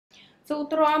ស៊ូ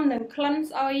ទ្រាំនឹងក្លិន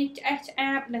ស្អុយឆ្អេះឆ្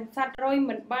អាបនឹងសัตว์រយ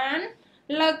មិនបាន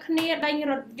លើកគ្នាដេញ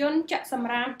រថយន្តចាក់សម្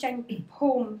រាមចេញពី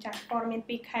ភូមិចាស់ព័ត៌មាន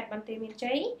ពីខេត្តបន្ទាយមាន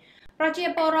ជ័យប្រជា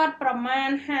ពលរដ្ឋប្រមាណ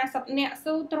50នាក់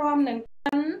ស៊ូទ្រាំនឹងក្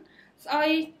លិនស្អុយ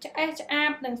ឆ្អេះឆ្អា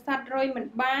បនឹងសัตว์រយមិន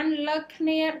បានលើកគ្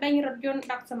នាដេញរថយន្ត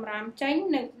ដាក់សម្រាមចេញ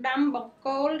និងដាំបង្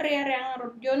គោលរារាំងរ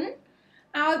ថយន្ត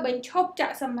ឲ្យបញ្ឈប់ចា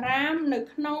ក់សម្រាមនៅ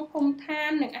ក្នុងភូមិឋាន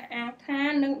និងអះអាងថា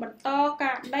នឹងបន្ត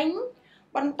ការដេញ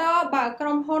បន្តបើក្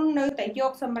រុមហ៊ុននៅតែយ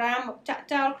កសម្រាមមកចាក់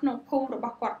ចោលក្នុងភូមិរប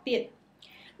ស់គាត់ទៀត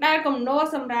ដែលគំនរ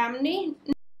សម្រាមនេះ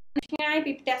ឆ្ងាយ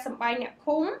ពីផ្ទះសម្បែងអ្នក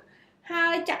ភូមិហើ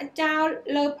យចាក់ចោល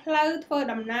លើផ្លូវធ្វើ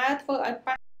ដំណើរធ្វើឲ្យ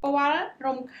ប៉ះពាល់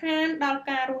រំខានដល់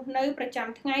ការរស់នៅប្រចាំ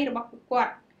ថ្ងៃរបស់ពួកគា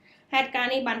ត់ហេតុការ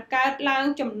ណ៍នេះបានកើតឡើង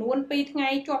ចំនួន2ថ្ងៃ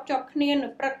ជាប់គ្នានៅ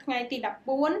ព្រឹកថ្ងៃទី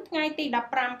14ថ្ងៃទី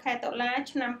15ខែតុលា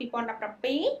ឆ្នាំ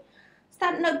2017ស្ថិ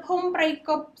តនៅភូមិព្រៃគ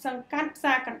ប់សង្កាត់ផ្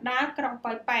សារកណ្ដាលក្រុង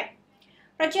ប៉ោយប៉ែត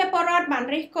ប្រជាពលរដ្ឋបាន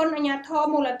រិះគន់អាជ្ញាធរ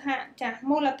មូលដ្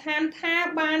ឋានថា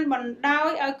បានបណ្ដោយ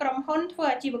ឲ្យក្រុមហ៊ុនធ្វើ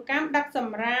អាជីវកម្មដាក់ស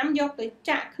ម្រាមយកទៅ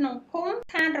ចាក់ក្នុងភូមិ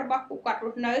ឋានរបស់ពួកគាត់រ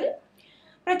ស់នៅ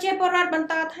ប្រជាពលរដ្ឋបន្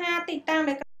តថាទីតាំង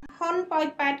ដែលក្រុមហ៊ុនប៉ោយ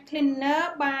ប៉ែត Cleaner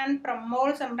បានប្រមូល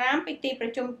សម្រាមពីទីប្រ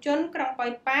ជុំជនក្រុងប៉ោ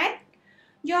យប៉ែត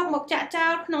យកមកចាក់ចោ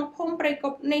លក្នុងភូមិព្រៃគ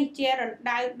ប់នេះជារណ្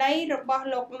ដៅដីរបស់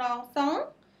លោកនងសុង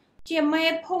ជាមេ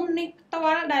ភូមិនេះផ្ទា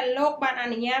ល់ដែលលោកបានអ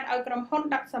នុញ្ញាតឲ្យក្រុមហ៊ុន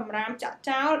ដាក់សម្រាមចាក់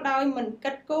ចោលដោយមិន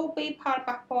គិតគូរពីផល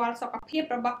ប៉ះពាល់សុខភាព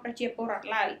របស់ប្រជាពលរដ្ឋ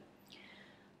ឡើយ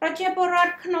ប្រជាពលរដ្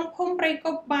ឋក្នុងភូមិព្រៃគ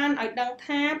ប់បានឲ្យដឹង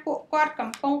ថាពួកគាត់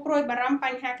កំពុងព្រួយបារម្ភប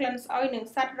ញ្ហាក្លិនស្អុយនិង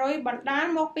សត្វរុយបណ្ដាល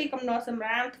មកពីគំនរសម្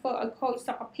រាមធ្វើឲ្យខូច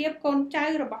សុខភាពកូនចៅ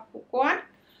របស់ពួកគាត់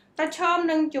ប្រឈម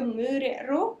នឹងជំងឺរាគ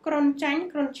រូសគ្រុនចាញ់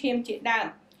គ្រុនឈាមជាដើម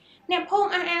អ្នកភូមិ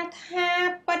អះអាងថា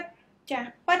ពិត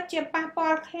ជាប៉ះពា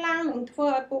ល់ខ្លាំងនឹងធ្វើ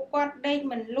ឲ្យពួកគាត់ដេក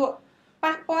មិនលក់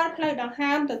ប៉ះពាល់ផ្លូវដង្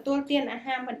ហើមទទួលទានអា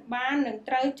ហារមិនបាននិង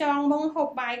ត្រូវចងមុងហូប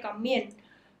បាយក៏មាន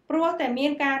ព្រោះតែមា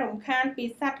នការរំខានពី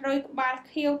សត្វរុយក្បាល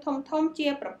ខៀវធំជា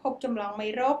ប្រភពចម្លងមេ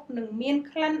រោគនិងមាន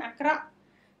ក្លិនអាក្រក់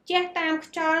ជះតាម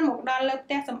ខ្យល់មកដល់លើផ្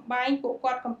ទះសម្បែងពួក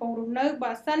គាត់កំពុងរស់នៅ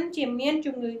បើសិនជាមាន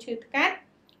ជំងឺឈឺស្កា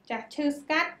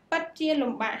ត់ពិតជា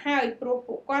លំបាកហើយព្រោះ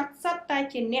ពួកគាត់សុទ្ធតែ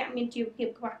ជាអ្នកមានជីវភាព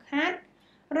ខ្វះខាត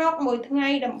រកមួយថ្ងៃ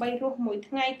ដើម្បីរស់មួយ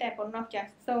ថ្ងៃតែប៉ុណ្ណោះចាស់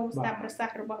សូមស្ដាប់ប្រសាស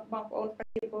ន៍របស់បងប្អូនប្រ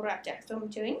ជាពលរដ្ឋចាស់សូមអ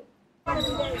ញ្ជើញ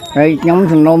ហើយខ្ញុំ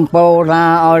សំណូមពរថា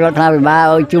ឲ្យរដ្ឋាភិបាល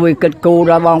ឲ្យជួយគិតគូរ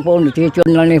ដល់បងប្អូនប្រជាជន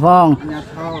នៅនេះផង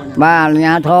បាទអាជ្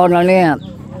ញាធរនៅនេះ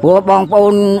ព្រោះបងប្អូ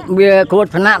នវាគ្រោះ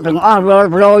ថ្នាក់ទាំងអស់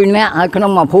100នាក់ហើយក្នុ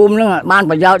ងមួយភូមិហ្នឹងបាន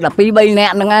ប្រយោជន៍12 3នា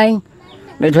ក់ហ្នឹងឯង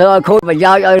ដែលធ្វើឲ្យខូចប្រ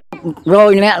យោជន៍ឲ្យ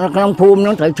100នាក់នៅក្នុងភូមិហ្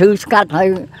នឹងត្រូវឈឺស្កាត់ហើយ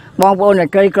បងប្អូនតែ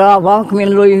ក្រីក្រផងគ្មាន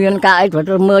លុយមានការអីត្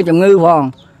រូវមើលជំងឺផង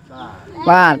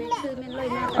បាទ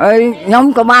ហើយខ្ញុំ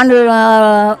ក៏បាន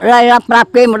រៃរាប់ប្រាប់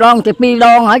គេម្ដងទៅ2ដ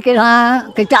ងហើយគេថា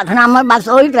គេចាក់ថ្នាំហើយបាត់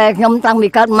ស្អុយតែខ្ញុំតាំងពី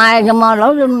កើតម៉ែខ្ញុំមកឥឡូ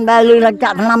វដែលលឺថាចា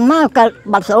ក់ថ្នាំណាកើត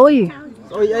បាត់ស្អុយ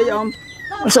ស្អុយអីអម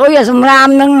ស្អុយឲ្យសម្រាម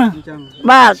ហ្នឹង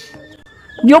បាទ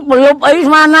យប់អី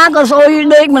ស្មានណាក៏ស្អុយ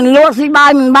ដេកមិនលក់ស៊ីបា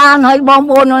យមិនបានហើយបង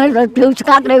ប្អូននេះត្រូវឈឺស្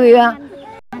កាត់ទេវា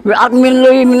អត់មាន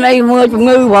លុយមានអីមើលជំ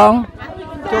ងឺផង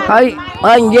ហើយ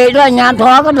និយាយទៅអាជ្ញាធ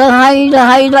រក៏ទៅឲ្យ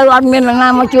ទៅអត់មានអ្នកណា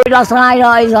មកជួយដោះស្រាយដ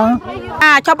ល់អីសោះ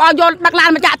ឈប់ឲ្យយកដឹកឡាន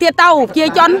មកចាក់ទៀតទៅជា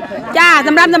ជនចាស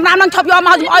ម្រាប់នឹងឈប់យកម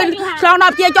កឲ្យឆ្លងដ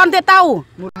ល់ជាជនទៀតទៅ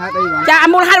ចា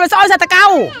មូលហេតុវាស្អុយសត្វតកៅ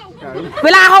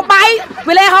វេលាហូបបា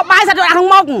យសត្វដាក់ក្នុង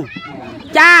មុខ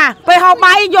ចាពេលហូប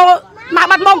បាយយកមក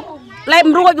បាត់មុខលេប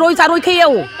រួយសារួយខៀវ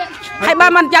ហើយបើ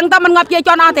មិនអញ្ចឹងទៅមិនងាប់ជាជ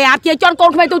នអស់ទេជាជនកូ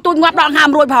នក្មេងទូចងាប់ដល់ហាម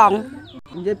រួយផង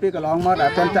និយាយពីកន្លងមកដ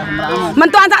ល់ទាន់ចាក់សម្រាមមិន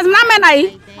ទាន់ចាក់សម្រាមមែនអី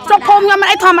ស្រុកភូមិខ្ញុំមិន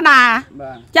អីធម្មតា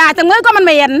ចាជំងឺក៏មិន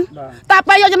មានតែ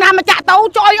ពេលយកសម្រាមមកចាក់ទៅ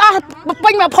ជួយអស់ពេ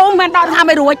ញមកភូមិមិនដល់ថា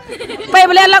មិនរួចពេល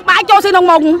វេលាលើកបាយចូលស៊ីក្នុង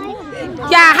មុខ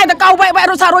ចាឲ្យតកៅវែក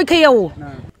រួចសារួយខៀវ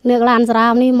នេះឡានសម្រា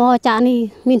មនេះមកចាក់នេះ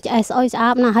មានឆ្អេះស្អុយស្អា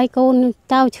បណាស់ហើយកូន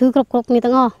ចៅឈឺគ្រប់គ្នា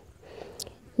ទាំងអស់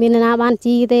មានអ្នកណាបាន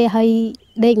ជីទេហើយ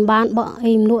ដេកមិនបានបក់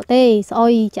អីមិនលក់ទេស្អុ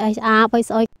យឆ្អេះស្អាបហើយ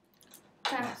ស្អុយ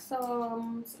ចាសូម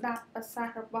ស្ដាប់ប្រសាស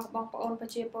ន៍របស់បងប្អូនប្រ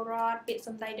ជាពលរដ្ឋពាក្យស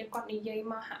ម្ដីដែលគាត់និយាយ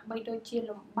មកហាក់បីដូចជា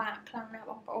លំបាកខ្លាំងណាស់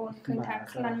បងប្អូនឃើញថា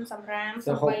ក្លិនសម្រាម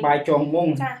ហូបបាយចងមុង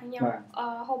ចាខ្ញុំ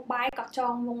ហូបបាយក៏ច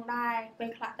ងមុងដែរពេល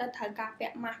ខ្លះទៅត្រូវការពា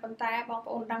ក់ម៉ាស់ប៉ុន្តែបង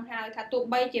ប្អូនដឹងហើយថាទោះ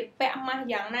បីជាពាក់ម៉ាស់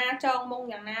យ៉ាងណាចងមុង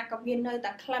យ៉ាងណាក៏វានៅ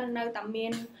តែក្លិននៅតែមា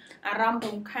នអារម្មណ៍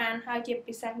រំខានហើយជា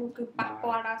ពិសេសនោះគឺប៉ះ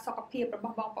ពាល់ដល់សុខភាពរប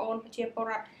ស់បងប្អូនប្រជាពល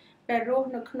រដ្ឋដែលរស់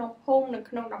នៅក្នុងភូមិនៅ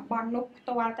ក្នុងតំបន់នោះផ្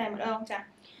ទាល់តែម្ដងចា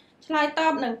ឆ្លើយត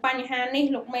បនឹងបញ្ហានេះ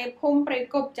លោកមេភូមិព្រៃ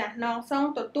គប់ចាស់ណងសុង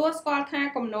ទទួលស្គាល់ថា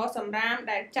គំនរសម្រាម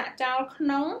ដែលចាក់ចោលក្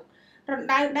នុងរណ្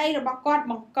ដៅដីរបស់គាត់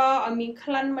បង្កឲ្យមាន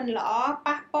ក្លិនមិនល្អ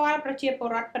ប៉ះពាល់ប្រជាពល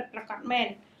រដ្ឋពិតប្រាកដមែន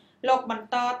លោកបន្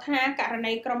តថាករ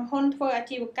ណីក្រុមហ៊ុនធ្វើអា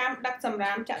ជីវកម្មដាក់សម្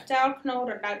រាមចាក់ចោលក្នុង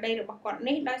រណ្ដៅដីរបស់គាត់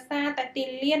នេះដោយសារតែទី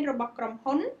លានរបស់ក្រុម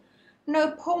ហ៊ុន នៅ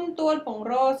ភូមិទួលពង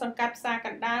រសង្កាត់ផ្សារក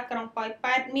ណ្ដាលក្រុងប៉ោយ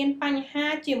ប៉ែតមានបញ្ហា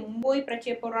ជាមួយប្រ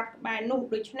ជាពលរដ្ឋក្បែរនោះ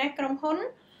ដូច្នេះក្រុមហ៊ុន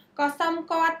ក៏សុំ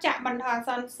គាត់ចាក់បណ្ដោះអា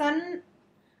សន្នសិន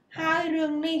ហើយរឿ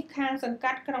ងនេះខាងសង្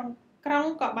កាត់ក្រុង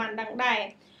ក៏បានដឹងដែរ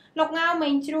លោកងៅមេ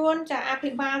ងជ្រួនចាអ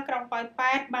ភិបាលក្រុងប៉ោយ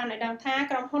ប៉ែតបានឲ្យដឹងថា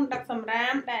ក្រុមហ៊ុនដឹកសម្រា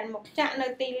មដែលមកចាក់នៅ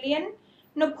ទីលាន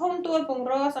នៅភូមិទួលពង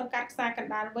រសង្កាត់ផ្សារក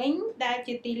ណ្ដាលវិញដែល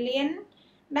ជាទីលាន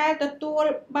ដែលទទួល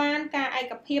បានការឯ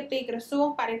កភាពពីក្រសួង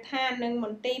បរិស្ថាននិងម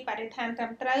ន្ទីរបរិស្ថានត្រឹ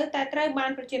មត្រូវតែត្រូវបា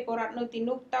នប្រជាពលរដ្ឋនៅទី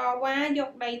នោះតវ៉ាយក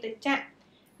ដីទៅចាក់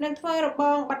និងធ្វើរប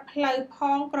ងបាត់ផ្លូវផ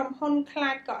ងក្រុមហ៊ុនខ្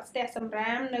លាចកកស្ទះសម្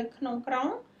រាមនៅក្នុងក្រុង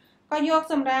ក៏យក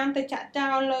សម្រាមទៅចាក់ចោ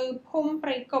លលើភូមិព្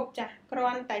រៃកប់ចាស់គ្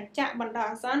រាន់តែចាក់បណ្ដោះ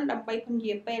អាសន្នដើម្បីពន្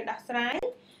យាពេលដោះស្រាយ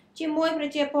ជាមួយប្រ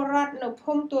ជាពលរដ្ឋនៅ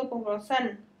ភូមិទួលពងរសិន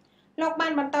លោកបា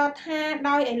នបន្តថា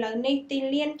ដោយឥឡូវនេះទី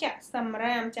លានចាក់សម្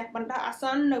រាមចាក់បណ្ដោះអាស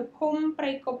ន្ននៅភូមិព្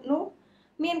រៃកប់នោះ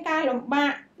មានការលំបា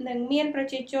កនិងមានប្រ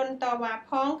ជាជនតវ៉ា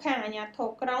ផងខាងអាជ្ញាធរ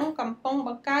ក្រុងកំពុងប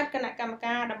ង្កើតគណៈកម្ម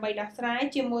ការដើម្បីដោះស្រាយ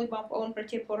ជាមួយបងប្អូនប្រ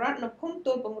ជាពលរដ្ឋនៅភូមិ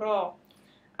ទួលពងរឲ្យ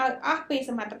អស់ពី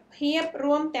សមត្ថភាព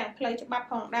រួមទាំងផ្លូវច្បាប់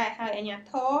ផងដែរហើយអាជ្ញា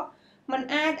ធរមិន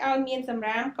អាចឲ្យមានសម្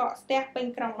រាមកកស្ទះពេញ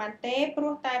ក្រុងបានទេព្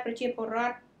រោះតែប្រជាពលរ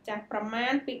ដ្ឋចាស់ប្រមា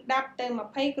ណពី10ទៅ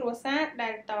20គ្រួសារដែ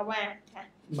លតវ៉ាចា៎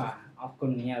បាទអរគុ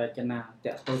ណអ្នករចនាត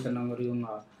ទៅទៅនឹងរឿង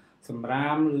សម្រា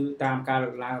មឬតាមការលើ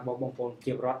កឡើងរបស់បងប្អូន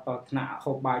ជារដ្ឋតថ្នាក់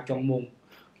ហូបបាយចុងមុំ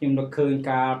ខ្ញុំនឹកឃើញ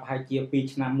ការប្រហែលជា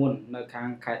2ឆ្នាំមុននៅខាង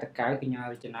ខេត្តតាកែវកញ្ញា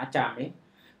រចនាចាំនេះ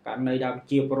ករណីដែល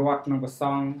ជាពលរដ្ឋក្នុងប្រស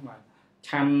ង់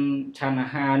ឆាន់អា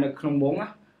ហារនៅក្នុងវង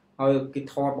ហើយគេ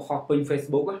ថតបង្ហោះពេញ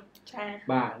Facebook ចា៎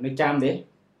បាទនៅចាំទេ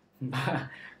បាទ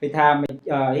គេថាមិន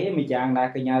យ៉ាងដែរ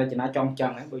កញ្ញារចនាចង់ចឹ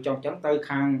ងបើចង់ចឹងទៅ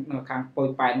ខាងប៉ោយ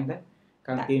ប៉ែតហ្នឹងទៅ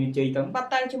ខាងទីនិយាយទៅបាត់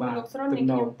ទៅជាមួយលោកស្រុននេះខ្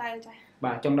ញុំទៅចា៎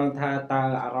បាទចង់ដឹងថាតើ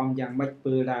អារម្មណ៍យ៉ាងម៉េច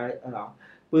ពើ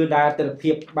ដែលទិដ្ឋ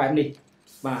ភាពបែបនេះ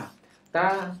បាទតើ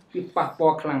វាប៉ះពា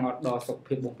ល់ខ្លាំងអត់ដល់សុខ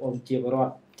ភាពបងប្អូនជាពលរ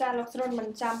ដ្ឋចាលោកស្រុនមិន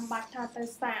ចាំបាច់ថាទៅ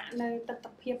សាកនៅទិដ្ឋ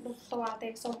ភាពនោះផ្ទាល់ទេ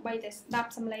សូម្បីតែស្ដាប់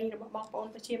សម្លេងរបស់បងប្អូន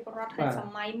ប្រជាពលរដ្ឋហើយស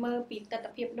ម័យមើលពីទិដ្ឋ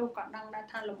ភាពនោះក៏ដឹងដែរ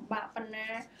ថាលំបាកប៉ុណ្ណា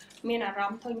មានអារ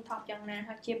ម្មណ៍ធុញថប់យ៉ាងណា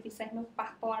ហើយជាពិសេសនោះប៉ះ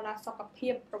ពាល់ដល់សុខភា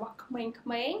ពរបស់ក្មេងៗ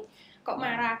កុ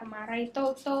មារីតូ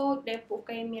ចដែលពួក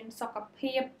គេមានសុខ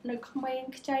ភាពនៅក្មេង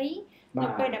ខ្ចីនៅ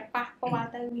ពេលដែលប៉ះពាល់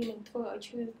ទៅវានឹងធ្វើឲ្យ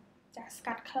ឈឺចាស់ស្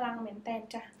កាត់ខ្លាំងមែនតើ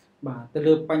ចាស់បាទទៅ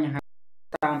លើបញ្ហា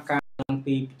តាមការ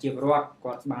ពីប្រជាពលរដ្ឋ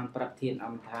គាត់បានប្រតិធាន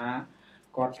អំថា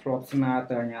គាត់ធ្លាប់ស្នើ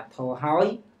ទៅអាជ្ញាធរហើយ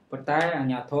ប៉ុន្តែអា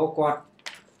ជ្ញាធរគាត់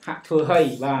ហាក់ធ្វើហើយ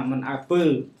បាទមិនអើពើ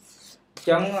អញ្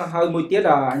ចឹងហើយមួយទៀត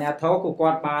អាជ្ញាធរក៏គា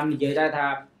ត់បាននិយាយដែរថា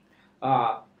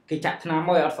គេចាក់ថ្នាំម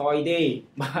កអត់ស្អុយទេ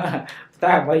បាទ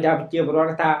តែអ្វីដែលប្រជាពលរ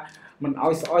ដ្ឋថាមិនអោ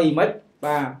យស្អុយមិន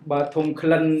បាទបើធំក្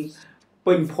លិន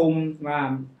ពេញភូមិបា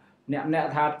ទអ្នក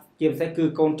ថាជាពិសេសគឺ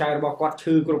កូនចៅរបស់គាត់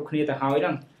ឈឺគ្រប់គ្នាទៅហើយហ្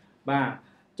នឹងបាទ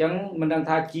អញ្ចឹងមិនដឹង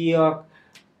ថាជា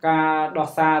ការដោះ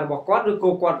សាររបស់គាត់ឬ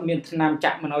ក៏គាត់មានថ្នាំ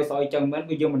ចាក់មិនអោយស្អុយចឹងមែន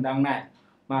គឺយើងមិនដឹងដែរ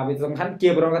បាទវាសំខាន់ជា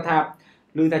ពលរដ្ឋថា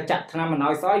ឮថាចាក់ថ្នាំមិន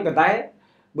អោយស្អុយប៉ុន្តែ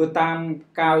បើតាម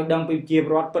ការឲ្យដឹងពីជាព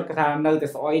លរដ្ឋពិតថានៅតែ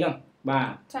ស្អុយហ្នឹងបាទ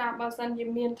ចាបើសិនជា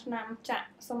មានថ្នាំចាក់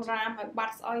សម្រាមឲ្យបា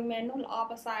ត់ស្អុយមែននោះល្អ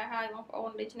ប្រសើរហើយបងប្អូន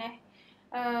ដូច្នេះ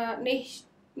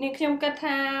នេះខ្ញុំគិត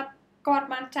ថាគាត់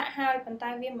បានចាក់ហើយប៉ុន្តែ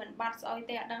វាមិនបាត់ស្អុយ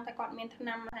ទេអត់ដឹងថាគាត់មានថ្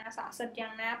នាំមហាស័ក្តិសិទ្ធិយ៉ា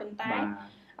ងណាប៉ុន្តែ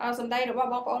សម្ដីរបស់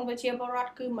បងប្អូនប្រជាពលរដ្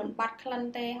ឋគឺមិនបាត់ក្លិន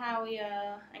ទេហើយ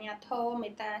អាជ្ញាធរមេ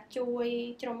ត្តាជួយ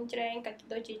ជ្រោមជ្រែងក៏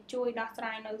ដូចជាជួយដោះស្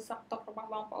រាយនៅសុខទុក្ខរបស់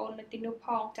បងប្អូននៅទីនោះផ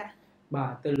ងចា៎បា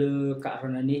ទទៅលើករ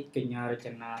ណីនេះកញ្ញារច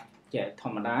នាជាធ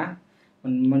ម្មតា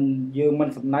មិនយើងមិន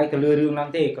សំដែងទៅលើរឿងហ្នឹង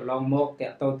ទេកន្លងមកត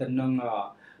ទៅទៅនឹង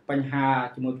បញ្ហា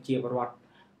ជាមួយប្រជាពលរដ្ឋ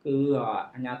គឺ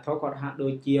អាជ្ញាធរគាត់ហាក់ដូ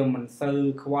ចជាមិនសូវ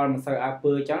ខ្វល់មិនសូវអើ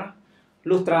ពើអញ្ចឹង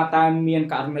លុះត្រាតែមាន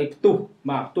ករណីផ្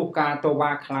ទុះការត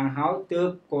វ៉ាខ្លាំងហើយទើប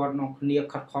គាត់នាំគ្នា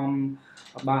ខិតខំ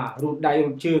បាទរូតដៃ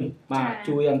រូតជើងបាទ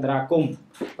ជួយអន្តរាគមន៍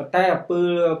ប៉ុន្តែពើ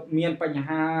មានបញ្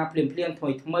ហាភ្លាម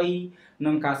ថ្មី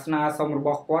នឹងការស្នើសុំរប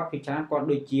ស់គាត់ពិចារណាគាត់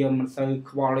ដូចជាមិនសូវ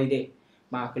ខ្វល់អីទេ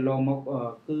បាទកន្លងមក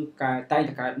គឺការតែង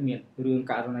តែកើតមានរឿង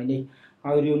ករណីនេះ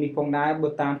ហើយរឿងនេះផងដែរបើ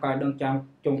តាមការដឹងចាំ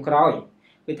ចុងក្រោយ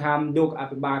គឺថាយកអ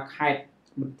ភិបាលខេត្ត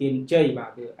បន្ទាយជ័យបាទ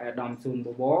គឺអាដាមស៊ុនប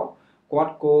វរគា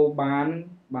ត់ក៏បាន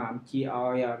ជាឲ្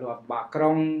យរដ្ឋបាលក្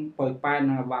រុងប៉ោយប៉ែត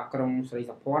និងរដ្ឋបាលក្រុងស្រី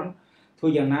សុភ័ណ្ឌធ្វើ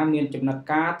យ៉ាងណាមានចំណាត់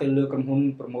ការទៅលើក្រុមហ៊ុន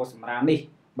ប្រមូលសម្រាមនេះ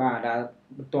បាទដែល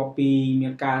បន្ទាប់ពីមា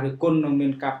នការរិះគន់និងមា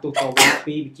នការផ្ទុះតវ៉ា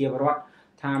ពីប្រជាពលរដ្ឋ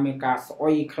ថាមានការស្អុ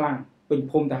យខ្លាំងពេញ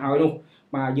ភូមិទៅហើយនោះ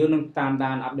បាទយើងនឹងតាម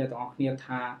ដានអាប់ដេតទាំងអស់គ្នា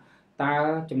ថាតើ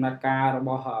ចំណាត់ការរប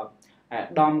ស់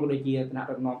ដំក៏ដូចជាថ្នាក់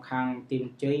ដឹកនាំខាងទីន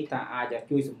ជ័យតើអាច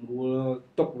ជួយសម្រួល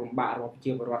ទុកលំបាករបស់ប្រ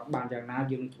ជាពលរដ្ឋបានយ៉ាងណា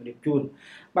យើងនឹងជម្រាបជូន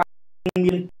បាទ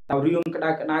មានតើរឿងក្តៅ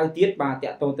ទៀតបាទតា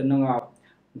ក់ទងទៅនឹង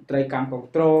មន្ត្រីកម្មគ្រប់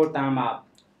គ្រងតាម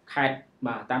ខេត្ត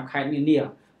បាទតាមខេត្តនានា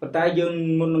ប៉ុន្តែយើង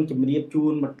មុននឹងជំរាបជូ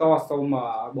នបន្តសូម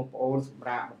បងប្អូនសម្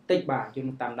រាប់បន្តិចបាទយើង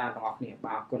នឹងតាមដានទាំងអស់គ្នា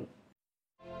បាទអរគុណ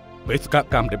បេសក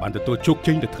កម្មដែលបានទទួលជោគ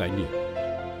ជ័យនៅថ្ងៃនេះ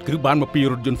គឺបានមកពី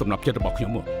រថយន្តសម្រាប់ចិត្តរបស់ខ្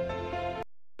ញុំមក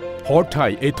HOT Thai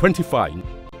A25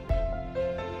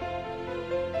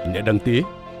 អ្នកដឹងទេ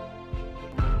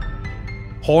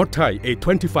HOT Thai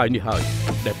A25 នេះហើយ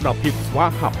ដែលផ្ដល់ភាពស្វា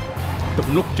ហាប់ទំ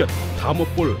នុកចិត្តធម៌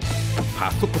ពលផា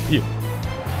សុខភាព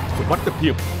សុវត្ថិភា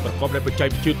ពប្រកបដោយបច្ចេក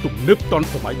វិទ្យាទំនើបទាន់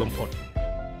សម័យបំផុត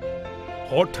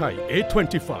HOT Thai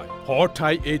A25 HOT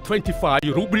Thai A25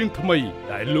 រូបរាងថ្មី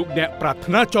ដែលលោកអ្នកប្រា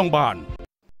ថ្នាចង់បាន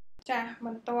ចាប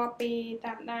ន្ទាប់ពី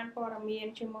តាមដានព័ត៌មាន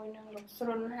ជាមួយនឹងលោកស្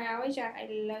រុនហើយចាឥ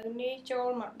ឡូវនេះចូល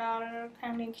មកដល់ខា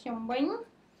ងនាងខ្ញុំវិញ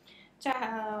ចា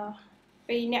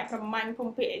ពីអ្នកប្រមាញ់ភូ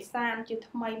មិភាគឦសានជា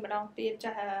ថ្មីម្ដងទៀត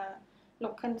ចាលោ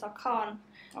កខិនសខន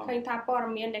ឃើញថាព័ត៌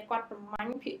មានដែលគាត់ប្រមា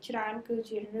ញ់ភាគច្រើនគឺ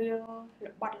ជារឿង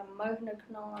ល្បត់ល្មើសនៅ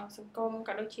ក្នុងសង្គម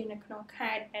ក៏ដូចជានៅក្នុង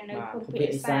ខេត្តនៅភូមិភាគ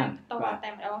ឦសានតបតែ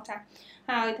ម្ដងចា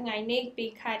ហើយថ្ងៃនេះពី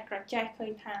ខេត្តក្រចេះឃើ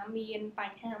ញថាមានប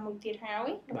ញ្ហាមួយទៀតហើយ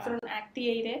លោកស្រុនអាចទា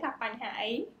យទេថាបញ្ហា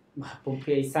អីបាទភូមិ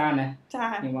ភាគឦសានណាចា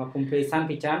ខ្ញុំមកភូមិភាគឦសាន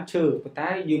ពីច្រើនឈើប៉ុន្តែ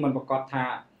យើងមិនប្រកាសថា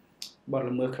បទ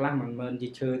ល្មើសខ្លះមិនមែនជា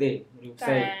ឈើទេឬផ្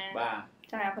សេងបាទ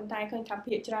ចាប៉ុន្តែឃើញថា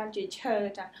ភាគច្រើនជាឈើ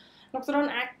ចាលោកស្រុន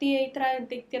អាចទាយត្រូវបន្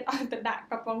តិចទៀតអត់ទៅដាក់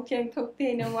កំប៉ុងជើងធុកទា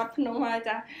យនៅវត្តភ្នំហើយ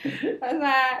ចាព្រោះ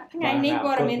ថាថ្ងៃនេះ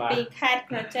ព័ត៌មានពីខេត្ត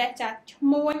ក្រចេះចាឈ្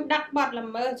មួញដឹកបទល្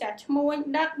មើសចាឈ្មួញ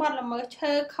ដឹកបទល្មើស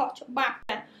ឈើខុសច្បាប់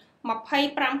ចា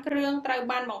25គ្រឿងត្រូវ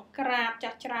បានបង្ក្រាប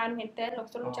ចាច្រើនមែនទែនលោក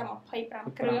ស្រុនចា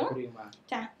25គ្រឿង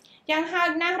ចាយ៉ាងហោច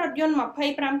ណាស់រថយន្ត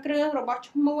25គ្រឿងរបស់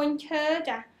ឈ្មួញឈើ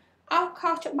ចាអស់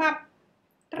ខុសច្បាប់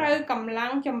ត្រូវកម្លាំ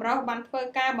ងចម្រុះបានធ្វើ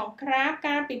ការបង្ក្រាប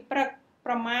កាលពីព្រឹក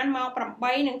ប្រមាណម៉ោង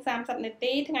 8:30 នា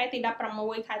ទីថ្ងៃទី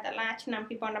16ខែតុលាឆ្នាំ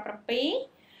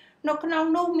2017នៅក្នុង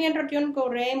នោះមានរថយន្តកូ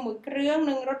រ៉េ1គ្រឿង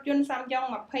និងរថយន្តសាំយ៉ុង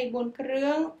24គ្រឿ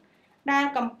ងដែល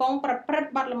កំពុងប្រព្រឹត្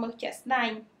តបទល្មើសជាក់ស្ដែង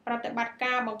ប្រតិបត្តិ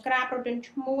ការបង្ក្រាបរថយន្ត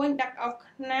ឈ្មួញដឹកអស់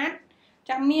ខ្នាត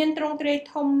ចាស់មានទ្រង់ទ្រាយ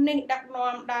ធំនេះដឹក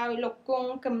នាំដោយលោកគង់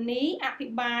គំនីអភិ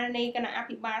បាលនៃគណៈអ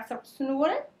ភិបាលស្រុកស្នួ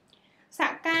លសហ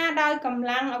ការដោយកម្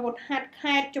លាំងអាវុធហត្ថ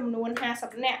ខេត្តចំនួន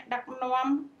50នាក់ដឹកនាំ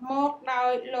មកដោ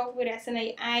យលោកវីរៈសេនី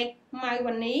ឯកម៉ៅវ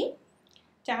ណ្ណី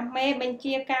ចាស់មេបញ្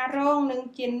ជាការរងនិង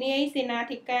ជានាយសេនា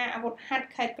ធិការអាវុធហត្ថ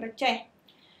ខេត្តក្រចេះ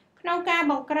ក្នុងការ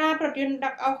បង្ក្រាបរថយន្ត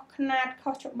ដឹកអស់ខ្នាត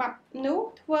ខុសច្បាប់នោះ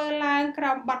ធ្វើឡើងក្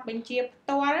រោមបទបញ្ជាផ្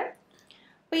ទាល់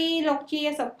ពីលោកជា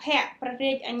សុភ័ក្រព្រះ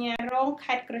រាជអាជ្ញារង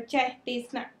ខេត្តក្រចេះទី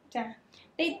ស្នាក់ចាស់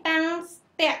ទីតាំងស្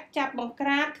ទាក់ចាប់បង្ក្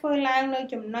រាបធ្វើឡើងនៅ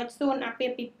ចំណុចសួនអាពា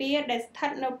ហ៍ពិពាហ៍ដែលស្ថិត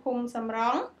នៅភូមិសំរ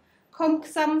ងឃុំ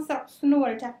ខ្សឹមស្រុកស្នួល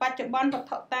ចាស់បច្ចុប្បន្នវត្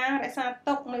ថុតាងរក្សា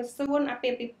ទុកនៅសួនអាពា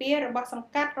ហ៍ពិពាហ៍របស់សង្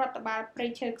កាត់រដ្ឋបាលព្រៃ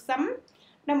ឈើខ្សឹម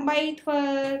ដើម្បីធ្វើ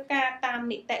ការតាម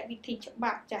នីតិវិធីច្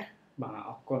បាប់ចាស់បាទ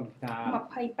អរគុណថា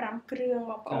25គ្រឿង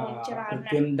បងប្អូនច្រើនណា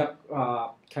ស់ជំដឹក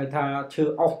ហៅថាឈើ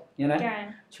អុសណា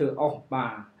ឈើអុសបា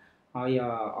ទហើយ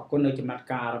អរគុណនៅចំណាត់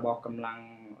ការរបស់កម្លាំង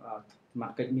សម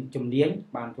ត្ថកិច្ចមានជំនាញ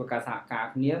បានធ្វើការសហការ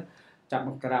គ្នាចាប់ប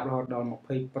ង្ក្រាបរហូតដល់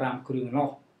25គ្រឿងនោះ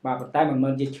បាទប៉ុន្តែមិនមែ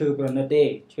នជាឈើប្រណិតទេ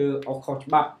ឈើអុសខុស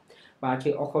ច្បាប់បាទឈើ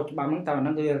អុសខុសច្បាប់ហ្នឹងតើហ្នឹ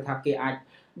ងគឺថាគេអាច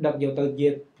ដឹកយកទៅជា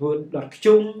ធ្វើដុតខ្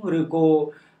ជុំឬក៏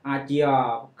អាចជា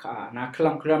ណាក្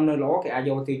លំក្រឹមនៅល្អគេអាច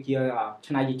យកទៅជា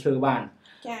ឆ្នៃជាឈើបាន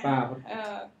បាទ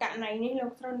ករណីនេះលោ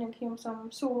កស្រុននឹងខ្ញុំសូម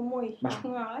សួរមួយឆ្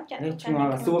ងល់ចាក់ឆ្ង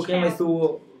ល់សួរខ្ញុំឲ្យសួរ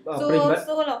ប្រិមិត្ត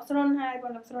សួរលោកស្រុនហើយបើ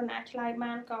លោកស្រុនអាចឆ្លើយ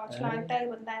បានក៏ឆ្លើយទៅ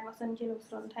ប៉ុន្តែបើសិនជាលោក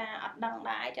ស្រុនថាអត់ដឹង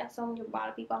ដែរចាសូមយោប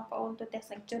ល់ពីបងប្អូនទូទាំង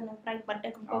សជននិងប្រិយមិត្តដែ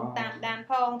លកំពុងតាមដាន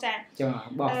ផងចាចឹង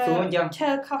បោះសួរអញ្ចឹងឈើ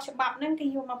ខុសច្បាប់ហ្នឹងគេ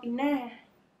យកមកពីណា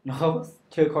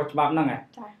ឈើខុសច្បាប់ហ្នឹងហ៎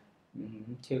ចា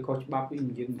ឈើខុសច្បាប់វា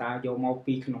មិនយល់តាយកមក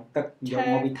ពីក្នុងទឹកយក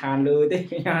មកពីឋានលើទេ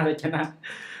ណារចនា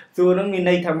សួរហ្នឹងមាន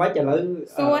ន័យថាម៉េចឥឡូវ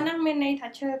សួរហ្នឹងមានន័យថា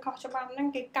ឈើខុសច្បាប់ហ្នឹង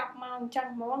គេកាប់មកអញ្ចឹង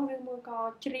ហ្មងឬមួយក៏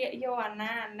ជ្រៀកយកអា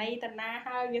ណានៃតាណា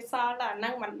ហើយវាសល់តែអាហ្នឹ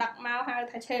ងមិនដឹកមកហើយ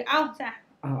ថាឈើអោសចា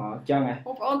អូអញ្ចឹងហ៎ប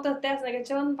ងប្អូនទស្សនិក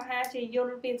ជនប្រហែលជាយ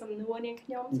ល់ពីសំណួរនាងខ្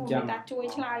ញុំសូមតាជួយ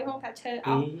ឆ្លើយផងថាឈើ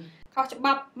អោសខុសច្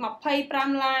បាប់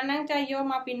25ឡានហ្នឹងចាយក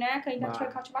មកពីណាឃើញថាឈើ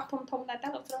ខុសច្បាប់ធំតែ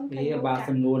លោកស្រុនឃើញបាទ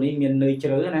សំណួរនេះមានន័យជ្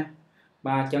រៅណា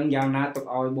បាទអញ្ចឹងយ៉ាងណាទុក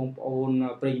ឲ្យបងប្អូន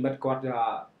ប្រិយមិត្តគាត់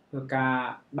ធ្វើការ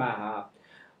បាទ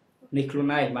នេះខ្លួ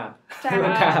នឯងបាទចា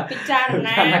ពិចារ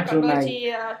ណាក៏ដូចជា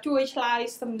ជួយឆ្លើយ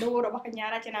សំណួររបស់កញ្ញា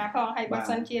រចនាផងហើយបើ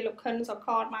សិនជាលោកខិនសុខ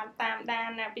តបានតាមដា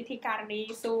នពិធីការនី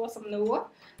សួរសំណួរ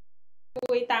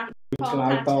ជួយតាមឆ្លើ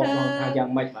យតបថាយ៉ាង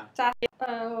ម៉េចបាទចា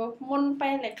មុនពេ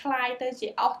លដែលคลายទៅជា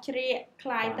អស់ជ្រៀកค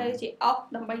ลายទៅជាអស់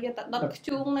ដើម្បីយកទៅដុតខ្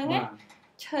ជូងហ្នឹងណា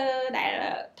ឈើដែល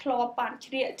ធ្លាប់បាន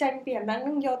ជ្រៀកចេញពីអាហ្នឹង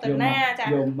យកទៅណាចាយ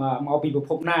កមកពីប្រ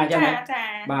ភពណាអញ្ចឹងណា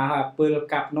បាទពេល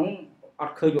កាប់នោះអ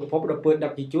ត់ឃើញប្រភពដល់ពេលដឹ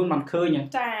កជញ្ជូនមិនឃើញ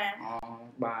ចាអូ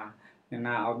បាទអ្នក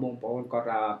ណាឲ្យបងប្អូនគាត់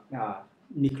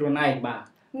នេះខ្លួនឯងបាទ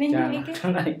នេះគេ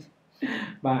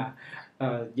បាទ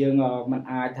យើងមិន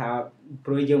អាចថា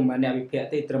ព្រោះយើងមិនអ្នកវិភាគ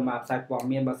ទេត្រឹមតែផ្សាយព័ត៌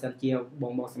មានបើសិនជាប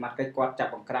ងសមាជិកគាត់ចា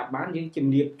ប់បង្ក្រាបបានយើងជំ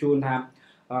រាបជូនថា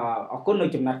អរគុណនៅ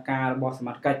ចំណាត់ការរបស់ស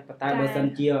មាជិកប៉ុន្តែបើសិន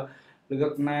ជាលើ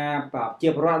កណាជា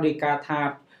ប្រវត្តិដោយការថា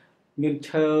មាន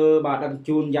ឈើបាទដឹក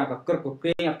ជូនយ៉ាងកក្រឹកកក្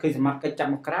រែងអត់ឃើញសមាជិកចាប់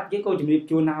បង្ក្រាបយើងក៏ជំរាប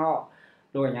ជូនថា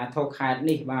ដោយអាជ្ញាធរខេត្ត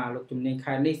នេះបាទលោកជំនាញ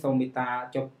ខេត្តនេះសូមមេត្តា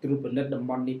ចុះត្រួតពិនិត្យតំ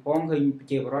បន់នេះផងឃើញ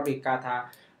ជាប្រវត្តិដោយការថា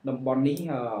តំបន់នេះ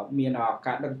មាន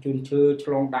ការដឹកជូនឈើឆ្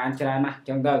លងដែនច្រើនណាស់អញ្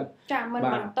ចឹងទៅចាមិន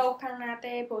បន្តខាងណា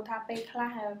ទេព្រោះថាពេលខ្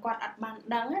លះគាត់អត់បាន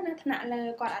ដឹងណាថ្នាក់លើ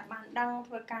គាត់អត់បានដឹង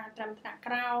ធ្វើការត្រឹមថ្នាក់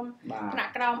ក្រោម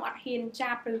អត់ហ៊ាន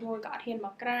ចាប់ឬមួយក៏អត់ហ៊ានម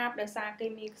កក្រាបដោយសារគេ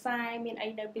មានខ្សែមានអី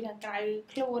នៅពីខាងក្រៅ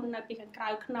ខ្លួននៅពីខាងក្រៅ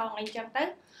ខ្នងអីចឹងទៅ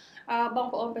បង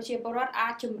ប្អូនប្រជាពលរដ្ឋអា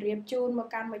ចជម្រាបជូនមក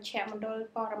កាន់មជ្ឈមណ្ឌល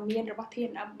ព័ត៌មានរបស់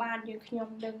TNM បានយើងខ្ញុំ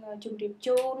នឹងជម្រាប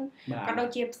ជូនក៏ដូច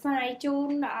ជាផ្សាយជូន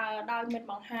ដោយមិន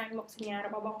បង្ហាញមុខសញ្ញារ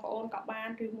បស់បងប្អូនក៏បាន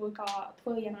ឬមួយក៏ធ្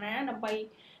វើយ៉ាងណាដើម្បី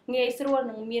ងាយស្រួល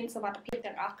នឹងមានសុវត្ថិភាព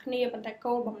ទាំងអស់គ្នាប៉ុន្តែ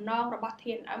គោលបំណងរបស់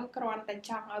TNM គ្រាន់តែ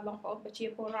ចង់ឲ្យបងប្អូនប្រជា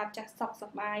ពលរដ្ឋចាស់សុខស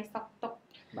ប្បាយសុខទុក្ខ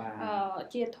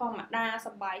ជាធម្មតាស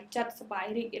ប្បាយចិត្តសប្បាយ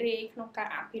រីករាយក្នុងការ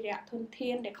អភិរក្សធនធា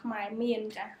នដែលខ្មែរមាន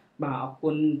ចា៎បាទអរគុ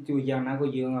ណជួយយ៉ាងណាក៏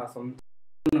យើងសូម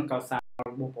នឹងកសាង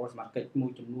បងប្អូនសមាជិកមួ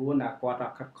យចំនួនដែលគា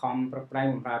ត់ខិតខំប្រឹងប្រែង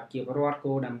បម្រើប្រជាពលរដ្ឋ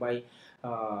គោលដើម្បី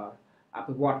អ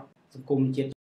ភិវឌ្ឍសង្គមជាតិ